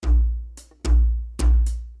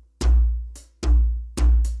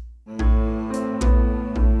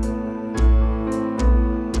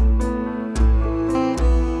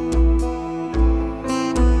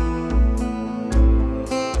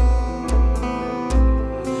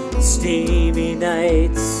steamy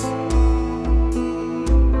nights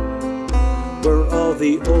where all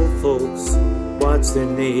the old folks watch their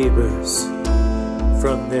neighbors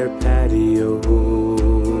from their patios.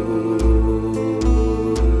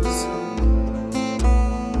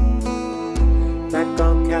 Back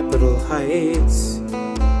on Capitol Heights,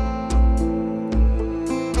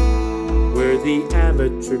 where the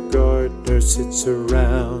amateur gardener sits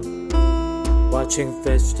around watching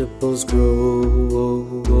vegetables grow.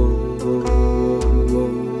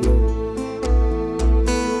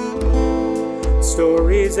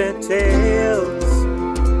 Stories and tales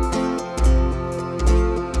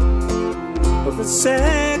of a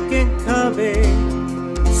second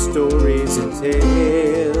coming. Stories and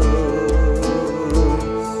tales,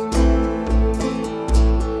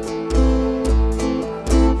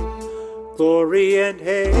 glory and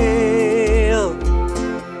hail.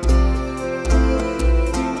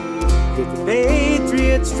 With the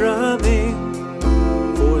patriots drumming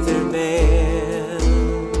for their man.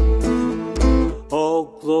 All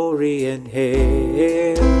glory and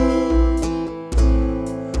hail.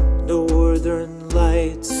 Northern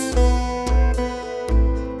lights,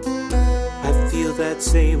 I feel that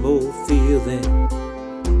same old feeling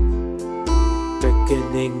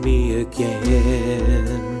beckoning me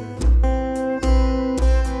again.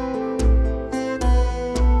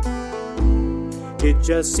 It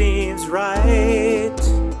just seems right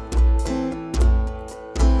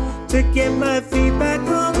to get my feet back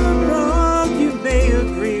on the road. You may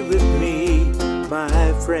agree with me,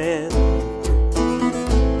 my friend.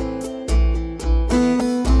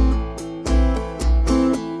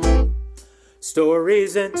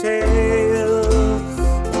 Stories and tales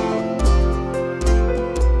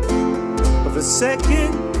of a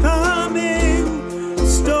second coming.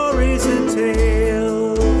 Stories and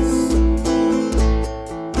tales,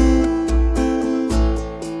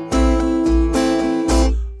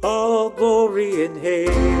 all glory and hail.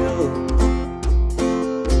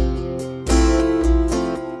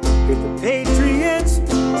 Hear the patriots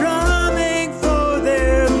drumming for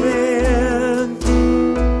their men.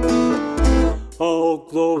 All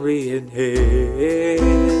glory and hail.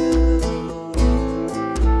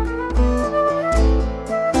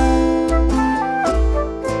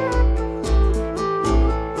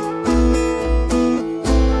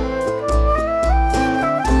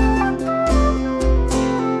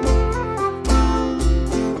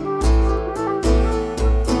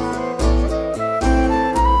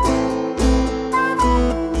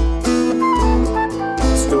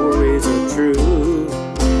 Stories are true.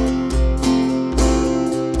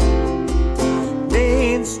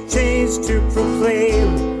 Names changed to proclaim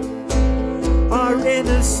our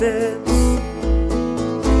innocence.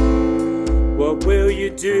 What will you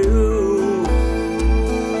do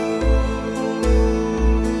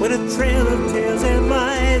when a trail of tales and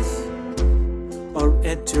lies are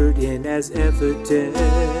entered in as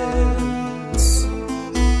evidence?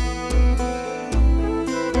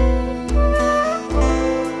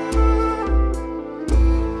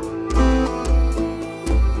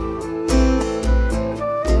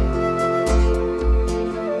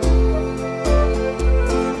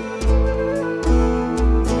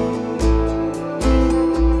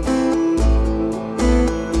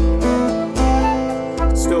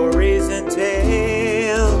 Stories and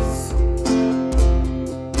tales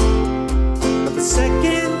of a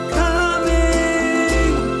second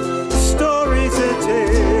coming. Stories and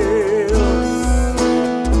tales,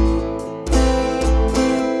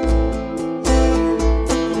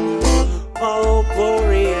 all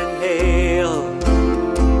glory and hail.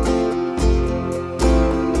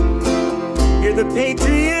 Hear the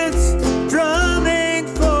patriots drumming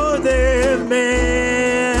for their man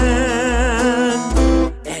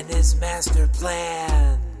and his master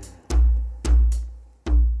plan.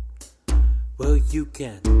 Well, you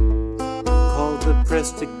can call the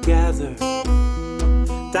press to gather,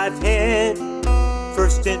 dive head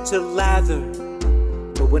first into lather.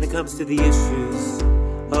 But when it comes to the issues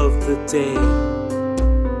of the day,